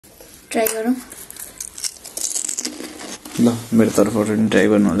Try गरौँ ल मेरो तर्फबाट पनि ट्राई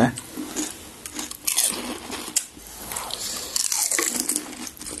गर्नु होला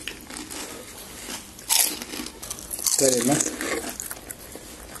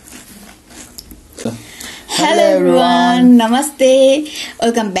हेलो एभ्रिवान नमस्ते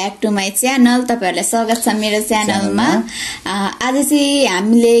welcome back to my channel तपाईहरुलाई स्वागत छ मेरो च्यानलमा आज चाहिँ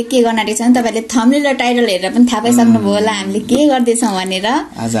हामीले के गर्न आँटेको छौं तपाईहरुले थम्बनेल र टाइटल हेरेर पनि थाहा पाइसक्नुभयो होला हामीले के गर्दै छौं भनेर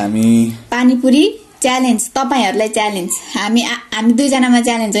आज हामी पानीपुरी च्यालेन्ज तपाईहरुलाई च्यालेन्ज हामी दुई जनामा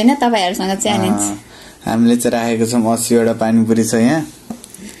च्यालेन्ज हैन तपाईहरुसँग च्यालेन्ज हामीले चाहिँ राखेको छौं 80 वटा पानीपुरी छ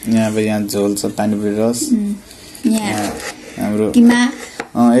यहाँ झोल छ पानीपुरी रस यहाँ हाम्रो किमा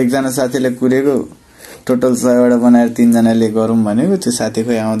एकजना साथीले कुरेको टोटल 100 वटा बनाएर 3 जनाले गरौँ भनेको त्यो साथी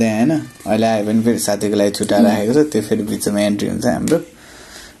खोइ आउँदै आएन अहिले आए पनि फेरि साथीको लागि छुटा राखेको छ त्यो फेरि बिचमा एन्ट्री हुन्छ हाम्रो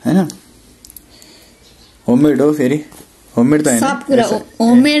हैन होममेड हो फेरि होममेड त हैन सब कुरा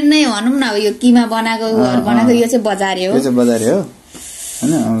होममेड नै भनौं न यो किमा बनाएको घर बनाएको यो चाहिँ बजारे हो यो चाहिँ बजारे हो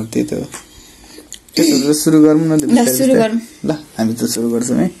हैन अब त्यही त हो त्यसो सुरु गरौँ न ल सुरु गरौँ ल हामी त सुरु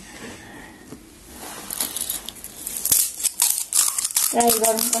गर्छौं है ट्राई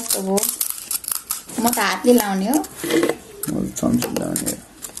गरौँ कस्तो भयो म त हातले लाउने हो म चम्चा लाउने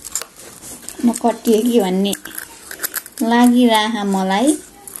म कटिए कि भन्ने लागिराख मलाई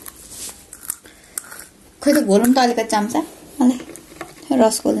खोइ त घोलौँ त अलिकति चम्चा मलाई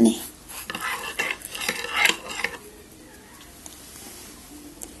रस घोल्ने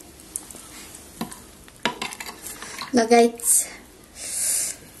ल गाइस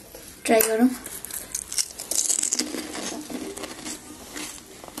ट्राई गरौँ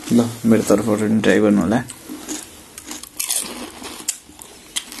ल मेरो तर्फबाट पनि ट्राई गर्नु होला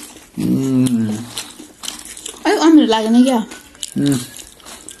अलिक अमिलो लागेन क्या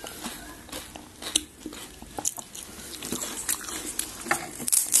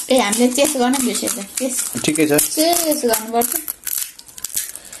ए हामीले टेस्ट गर्न बिर्सेछ टेस्ट ठिकै छ टेस्ट गर्नुपर्छ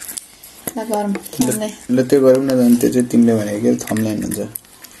ल गरौँ ल त्यो गरौँ न अनि त्यो चाहिँ तिमीले भनेको के थम्बनेल हुन्छ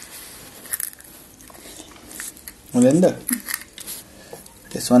हुँदैन त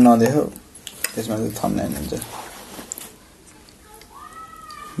त्यसमा नदेखाऊ त्यसमा चाहिँ थम्बनेल हुन्छ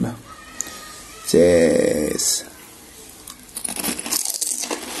ल चेस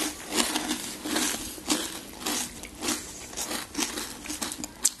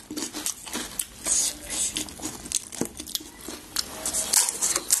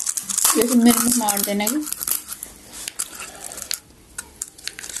यो चाहिँ मेरो मुखमा अट्दैन कि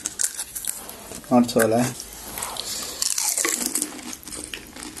अट्छ होला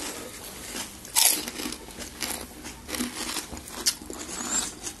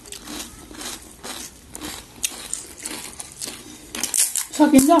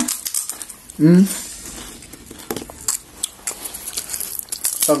सकिन्छ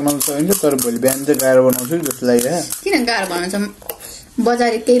सक्नु सकिन्छ तर भोलि बिहान चाहिँ गाह्रो बनाउँछु जस्तो लागिरहेको किन गाह्रो बनाउँछ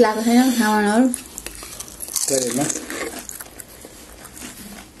बजारे केही लगाएको छैन सामानहरू त्यसैमा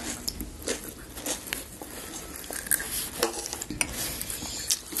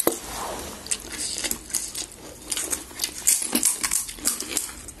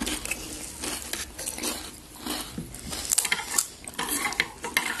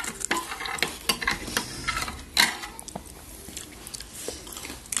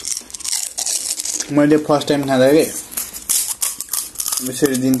मैले फर्स्ट टाइम खाँदा के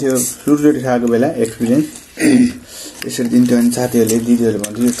यसरी दिन्थ्यो सुरुचोटि खाएको बेला एक्सपिरियन्स यसरी दिन्थ्यो अनि साथीहरूले दिदीहरूले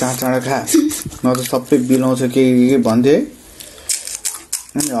भन्थ्यो यो चाँडो खा न त सबै बिलाउँछ के भन्थ्यो है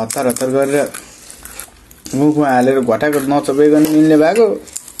अनि हतार गरेर मुखमा हालेर घटाएको नचपाइकन मिल्ने भएको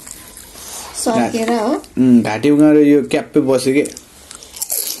सकेर हो घाँटी उगाएर यो क्याप्पै बस्यो के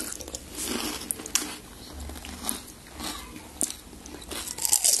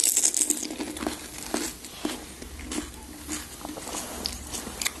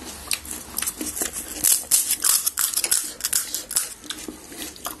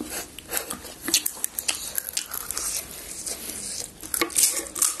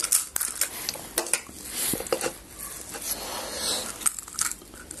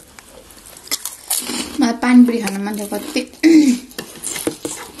मलाई पानीपुरी खान मन छ कति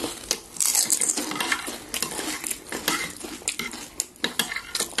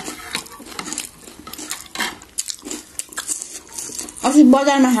अस्ति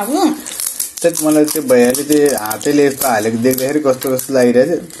बजारमा खाएको त्यही मलाई त्यो भैयाले त्यो हातैले यस्तो हालेको देख्दाखेरि कस्तो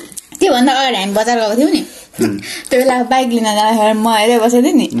लागिरहेको थियो त्योभन्दा अगाडि हामी बजार गएको थियौँ नि त्यो बेला बाइक लिन जाँदाखेरि म हेरेर बसेको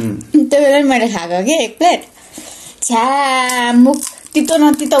थिएँ नि त्यो बेला मैले खाएको कि एक प्लेट छ्या मुख तितो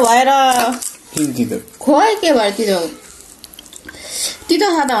न तितो भएर खोइ के भयो तितो तितो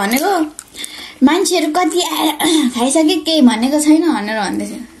छ त भनेको मान्छेहरू कति खाइसके केही भनेको छैन भनेर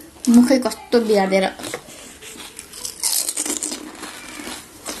भन्दैछ मुखै कस्तो बिगार्देर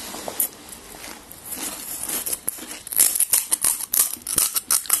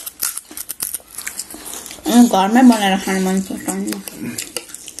घरमै बनाएर खानु मन पर्छ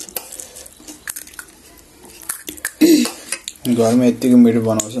घरमा यतिको मिठो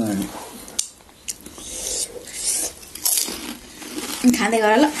बनाउँछ नि खाँदै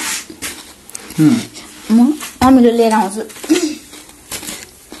गर ल म अमिलो लिएर आउँछु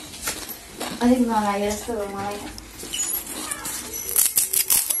अलिक नलागे जस्तो हो मलाई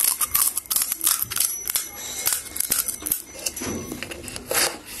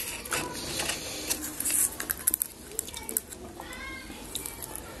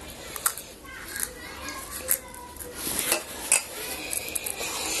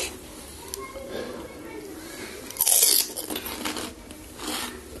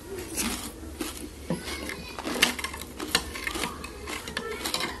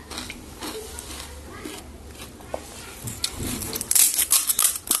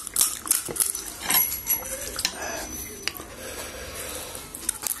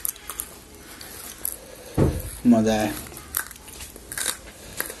मजा आयो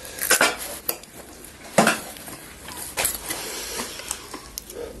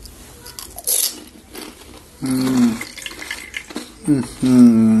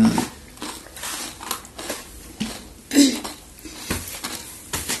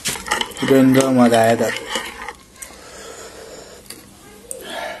पुरै मजा आयो त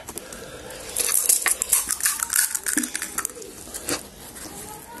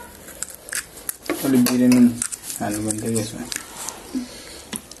अलिक बिर्यानी हाल्नु पर्ने थियो यसमा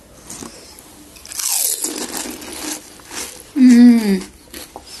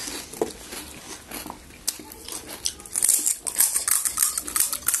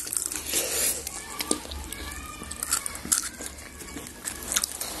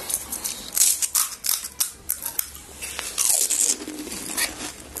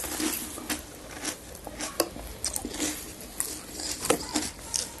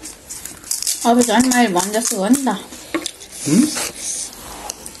अब झन् मैले भने जस्तो हो नि त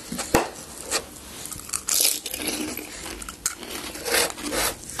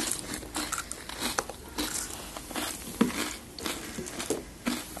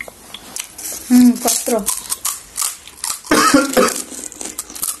कत्रो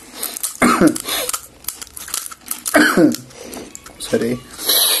सरी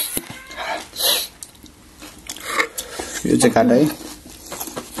यो चाहिँ काट है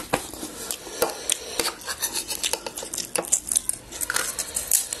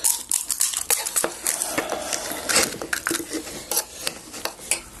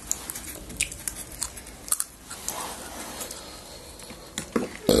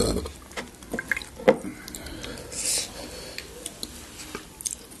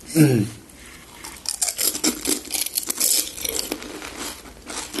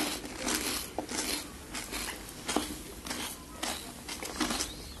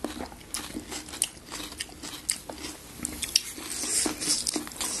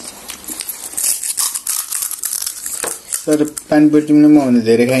तर पानीपुरी तिमीले म भन्दा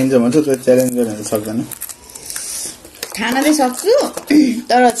धेरै खाइन्छ भन्छ त्यो च्यालेन्ज गर्न सक्दैन खान चाहिँ सक्छु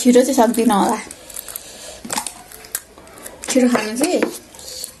तर छिटो चाहिँ सक्दिनँ होला छिटो खानु चाहिँ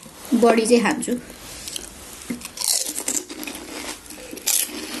बढी चाहिँ खान्छु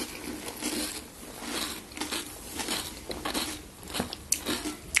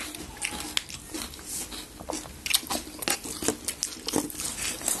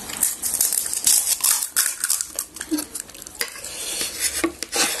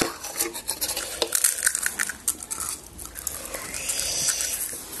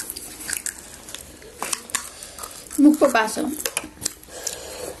मुखको पासो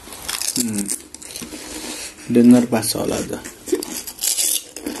डेन्जर पास होला त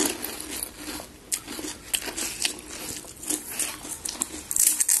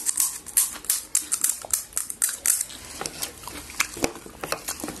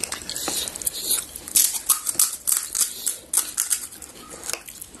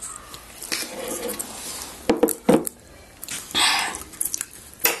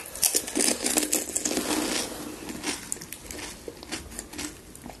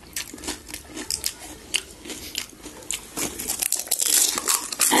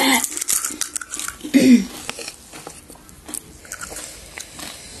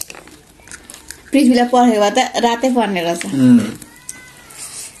पृथ्वीलाई परेको भए त रातै पर्ने रहेछ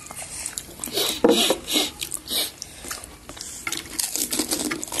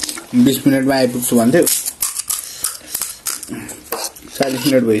 20 मिनटमा आइपुग्छु भन्थ्यो 40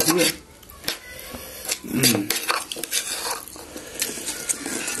 मिनट भइसक्यो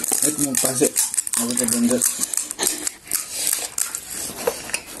एक मुख पासे अब त डेन्जर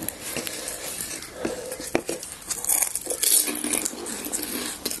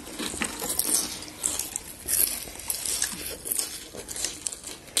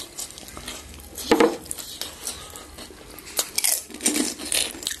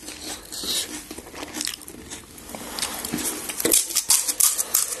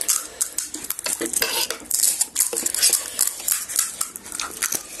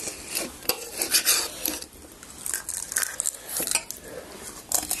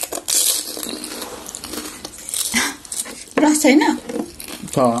रस छैन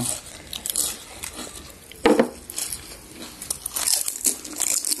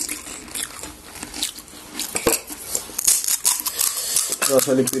रस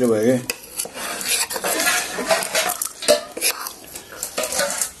अलिक पिरो भयो के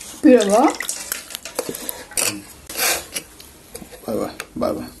पिरो भयो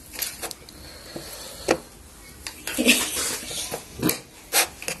बाबा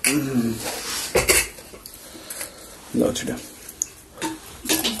ल छिटो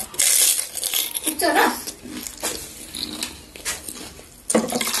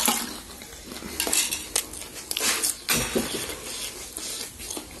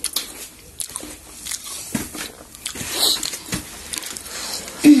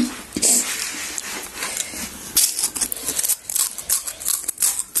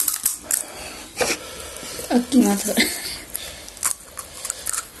अक्कीमा थोरै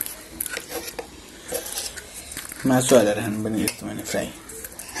मासु हालेर खानु पनि यस्तो भने फ्राई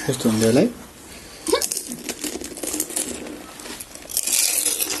कस्तो हुन्छ होला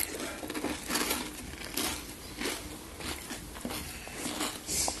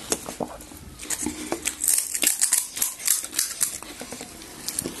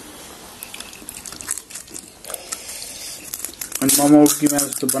अनि मोमो किमा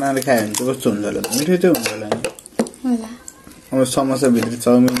जस्तो बनाएर खायो भने चाहिँ कस्तो हुन्छ होला मिठो चाहिँ हुन्छ होला नि अब समोसा भित्र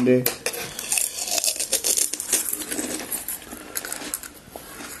चाउमिन रे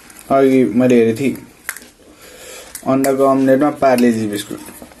अघि मैले हेरेको थिएँ अन्डाको अमलेटमा पार्लेजी बिस्कुट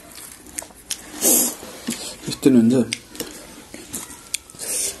यस्तो हुन्छ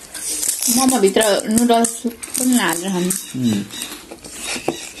मोमो भित्र नुडल्स पनि हालेर खानु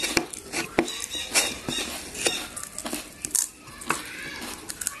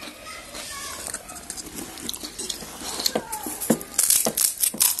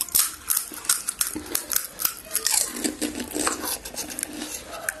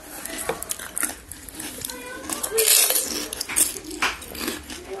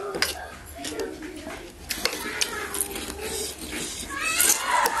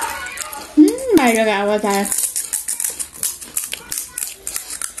बाहिरको आवाज आयो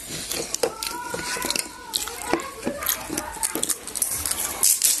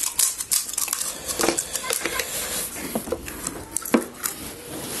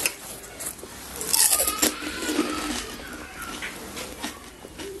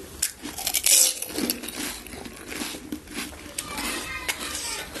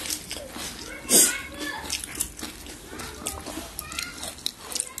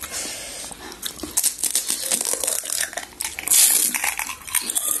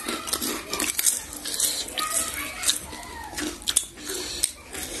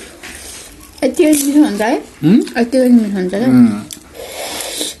यति मिठो हुन्छ है यति मिठो हुन्छ क्या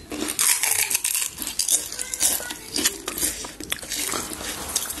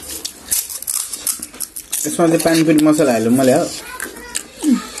यसमा चाहिँ पानीपुरी मसला हाल्नु मैले हो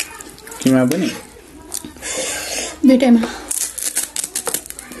किमा पनि दुईटैमा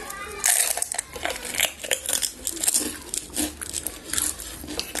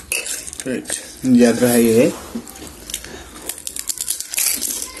याद रहाइए है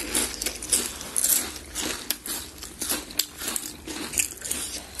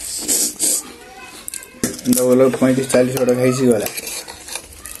बोलो 35-40 वटा खाइसी होला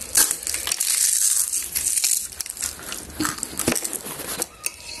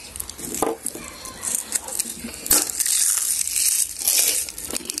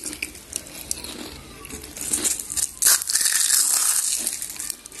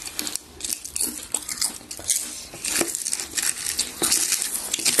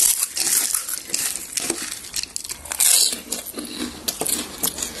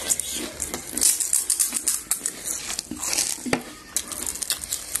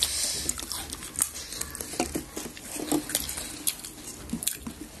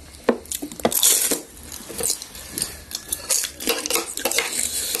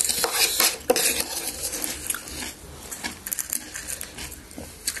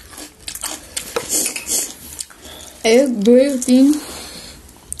एक 2 3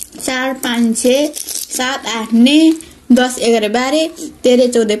 4 5 6 7 8 9 10 11 12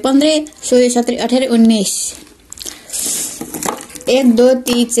 13 14 15 16 17 18 19 1 2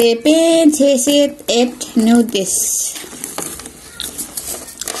 3 4 5 6 7 8 9 10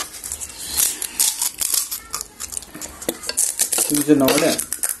 तिमीले नौडा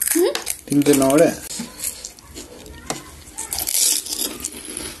तिमीले नौडा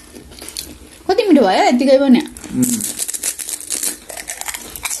कति मिठो भयो यतिकै पनि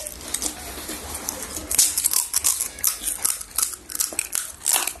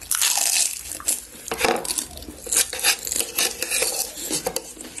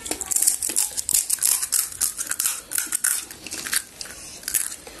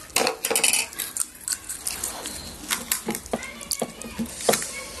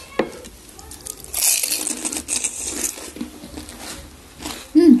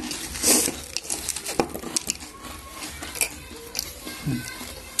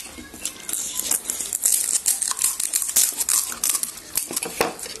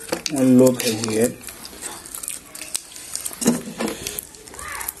लोग है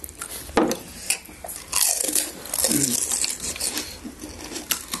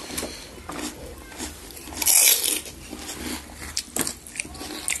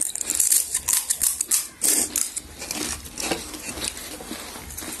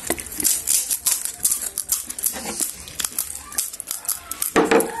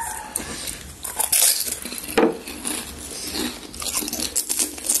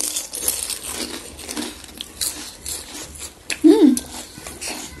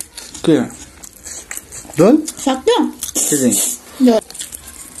क्या दोल सक्यो के चाहिँ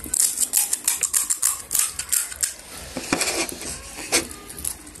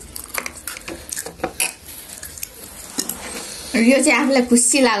यो चाहिँ आफूलाई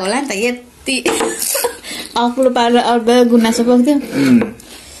खुसी लाग्यो होला नि त यति अक्लो पारेर अर्को गुनासो पोख्थ्यो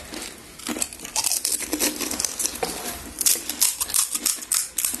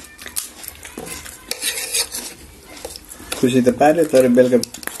खुसी त पार्यो तर बेलुका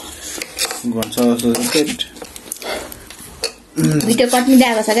घन्छ जस्तो पेट भिडियो कट्मिँदै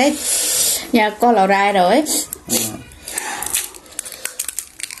आएको छ गाइस यहाँ कलहरू आएर हो है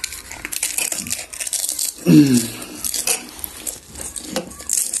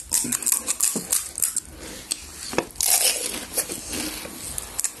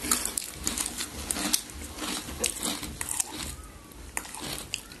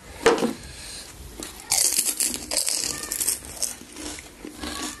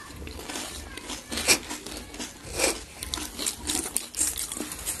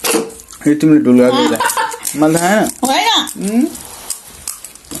यो तिमीले ढुल्गा गर्दा मलाई थाहा होइन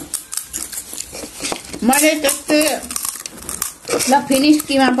मैले त्यस्तै ल फिनिस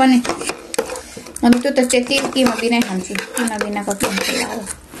किमा पनि अनि त्यो त त्यति किमा बिना खान्छु किमा बिनाको खान्छु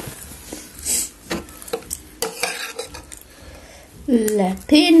ल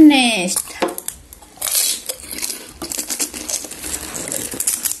फिनिस्ड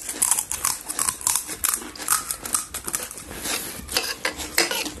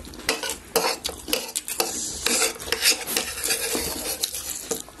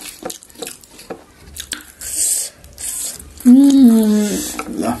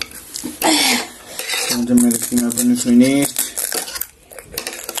ल मेरो किमा पनि फिनिस्ड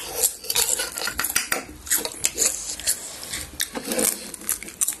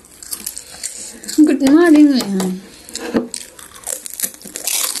गुड मर्निङ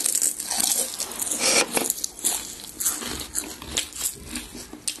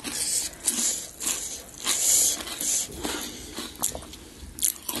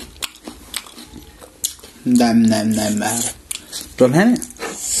दाम तो है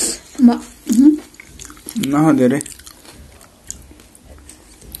ना हो दे रे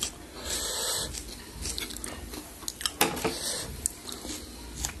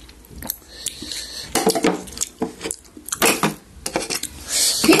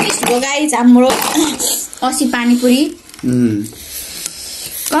फिनिश हो गाइस हाम्रो 80 पानीपुरी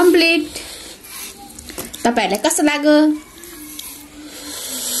कम्प्लिट तपाईहरुलाई कस्तो लाग्यो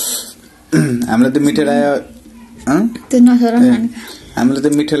हामीलाई त मिठो लाग्यो त्यो नसर हामीलाई त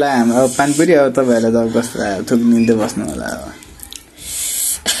मिठो लाग्यो हाम्रो पानीपुरी अब तपाईहरुलाई त कस्तो लाग्यो थुक्निँदै बस्नु होला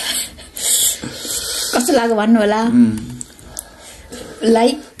कस्तो लाग्यो भन्नु होला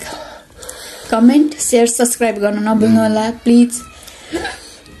लाइक कमेन्ट शेयर सब्स्क्राइब गर्न नभुल्नु होला प्लिज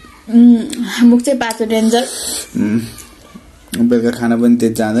मुख चाहिँ पातो डेन्जर बेलुका खाना पनि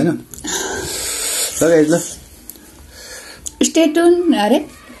त्यति जाँदैन ल गाइस ल स्टे ट्युन अरे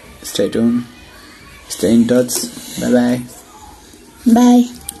Stay tuned. Stay in touch. Bye bye. Bye.